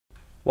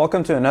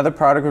Welcome to another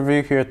product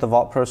review here at the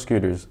Vault Pro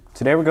Scooters.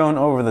 Today we're going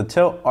over the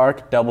Tilt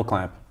Arc Double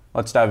Clamp.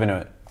 Let's dive into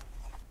it.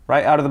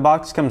 Right out of the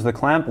box comes the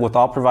clamp with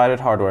all provided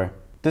hardware.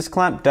 This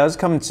clamp does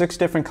come in 6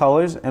 different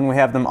colors and we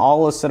have them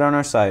all listed on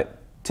our site.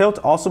 Tilt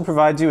also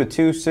provides you with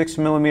 2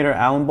 6mm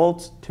Allen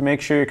bolts to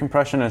make sure your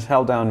compression is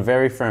held down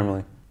very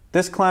firmly.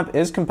 This clamp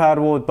is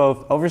compatible with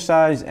both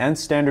oversized and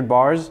standard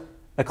bars.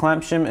 A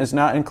clamp shim is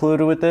not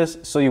included with this,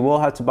 so you will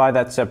have to buy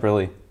that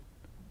separately.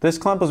 This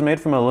clamp was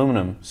made from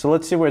aluminum, so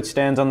let's see where it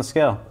stands on the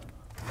scale.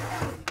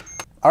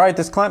 Alright,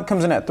 this clamp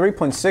comes in at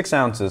 3.6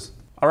 ounces.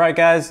 Alright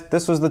guys,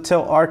 this was the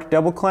Tilt Arc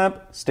Double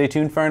Clamp. Stay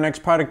tuned for our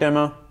next product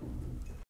demo.